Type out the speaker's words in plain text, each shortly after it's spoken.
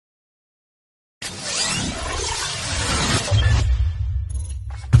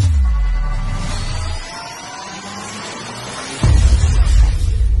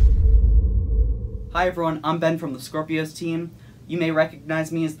Hi everyone, I'm Ben from the Skorpios team. You may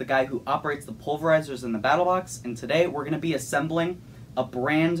recognize me as the guy who operates the pulverizers in the BattleBots, and today we're going to be assembling a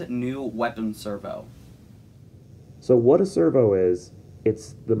brand new weapon servo. So what a servo is,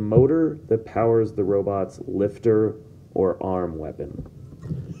 it's the motor that powers the robot's lifter or arm weapon.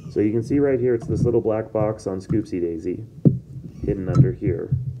 So you can see right here, it's this little black box on Scoopsy Daisy, hidden under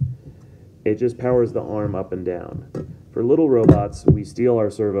here. It just powers the arm up and down. For little robots, we steal our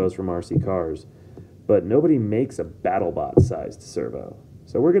servos from RC cars, but nobody makes a BattleBot-sized servo.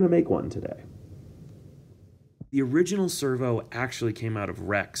 So we're going to make one today. The original servo actually came out of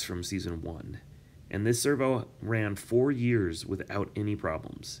Rex from Season 1, and this servo ran 4 years without any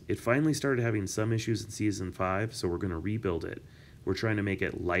problems. It finally started having some issues in Season 5, so we're going to rebuild it. We're trying to make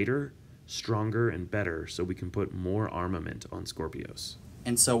it lighter, stronger, and better so we can put more armament on Skorpios.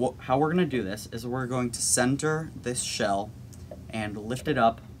 And so how we're going to do this is we're going to center this shell and lift it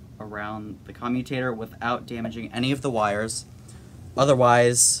up around the commutator without damaging any of the wires.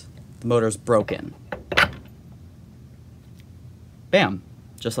 Otherwise, the motor's broken. Bam!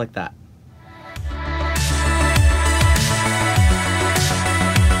 Just like that.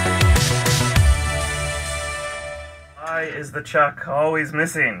 Why is the chuck always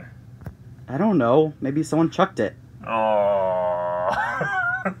missing? I don't know. Maybe someone chucked it. Oh.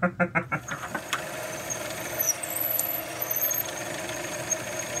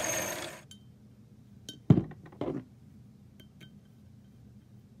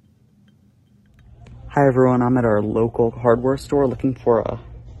 Hi everyone, I'm at our local hardware store looking for a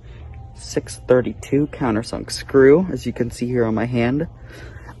 632 countersunk screw, as you can see here on my hand.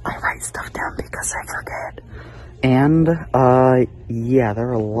 I write stuff down because I forget. And, yeah, there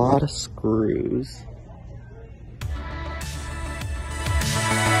are a lot of screws.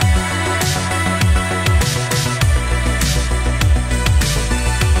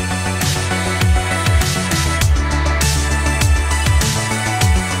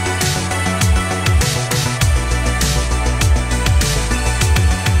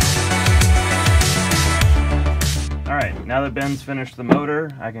 Now that Ben's finished the motor,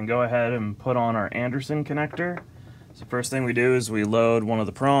 I can go ahead and put on our Anderson connector. So first thing we do is we load one of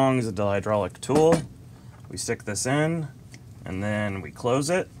the prongs into the hydraulic tool. We stick this in, and then we close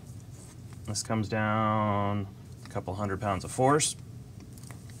it. This comes down a couple 100 pounds of force.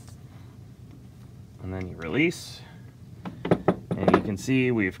 And then you release. And you can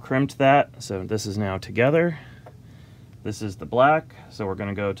see we've crimped that, so this is now together. This is the black, so we're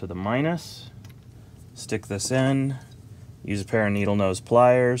going to go to the minus. Stick this in. Use a pair of needle nose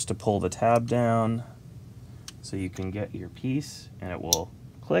pliers to pull the tab down so you can get your piece and it will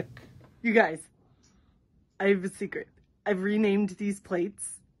click. You guys, I have a secret. I've renamed these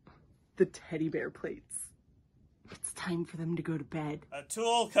plates the teddy bear plates. It's time for them to go to bed. A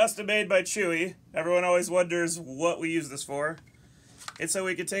tool custom made by Chewy. Everyone always wonders what we use this for. It's so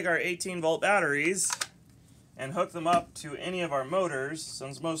we could take our 18-volt batteries and hook them up to any of our motors,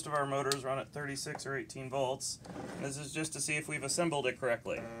 since most of our motors run at 36 or 18 volts. And this is just to see if we've assembled it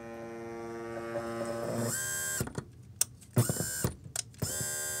correctly.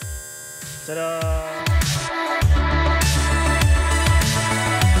 Ta-da!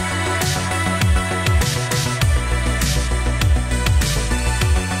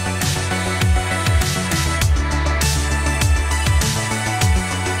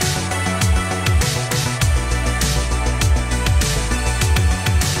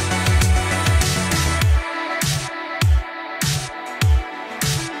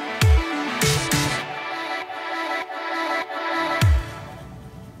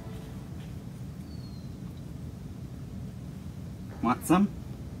 Want some?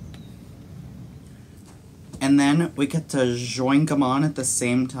 And then we get to joink them on at the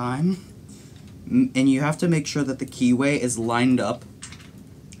same time. And you have to make sure that the keyway is lined up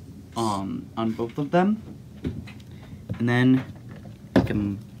on both of them. And then you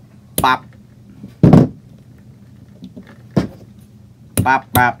can bop.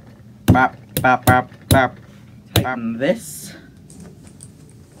 Bop, bop, bop, bop, bop, bop. Tighten this.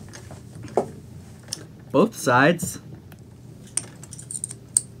 Both sides.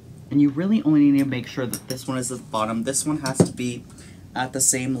 And you really only need to make sure that this one is at the bottom. This one has to be at the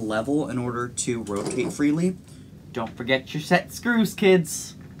same level in order to rotate freely. Don't forget your set screws,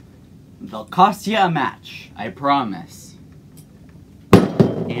 kids. They'll cost you a match, I promise.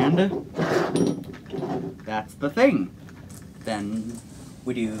 And that's the thing. Then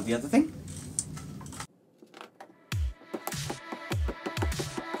we do the other thing.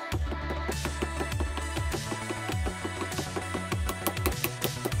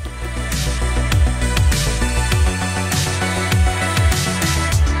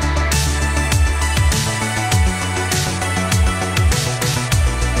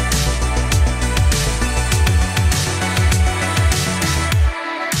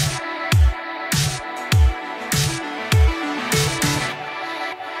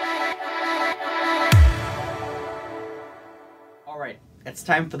 it's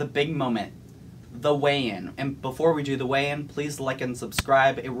time for the big moment, the weigh-in. And before we do the weigh-in, please like and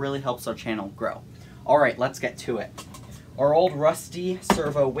subscribe. It really helps our channel grow. All right, let's get to it. Our old rusty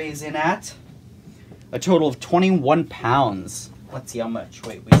servo weighs in at a total of 21 pounds. Let's see how much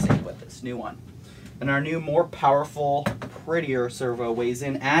weight we saved with this new one. And our new, more powerful, prettier servo weighs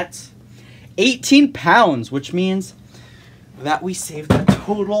in at 18 pounds, which means that we saved a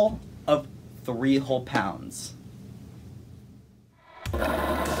total of 3 whole pounds.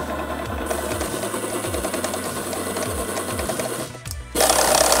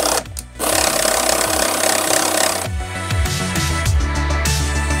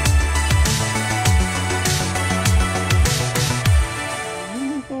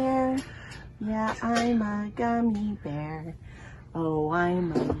 Yeah, I'm a gummy bear. Oh,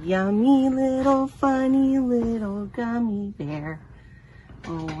 I'm a yummy little funny little gummy bear.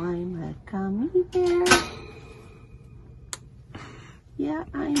 Oh, I'm a gummy bear. Yeah,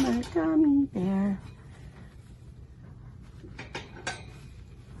 I'm a gummy bear.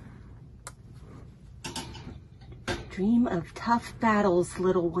 Dream of tough battles,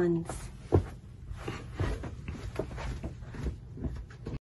 little ones.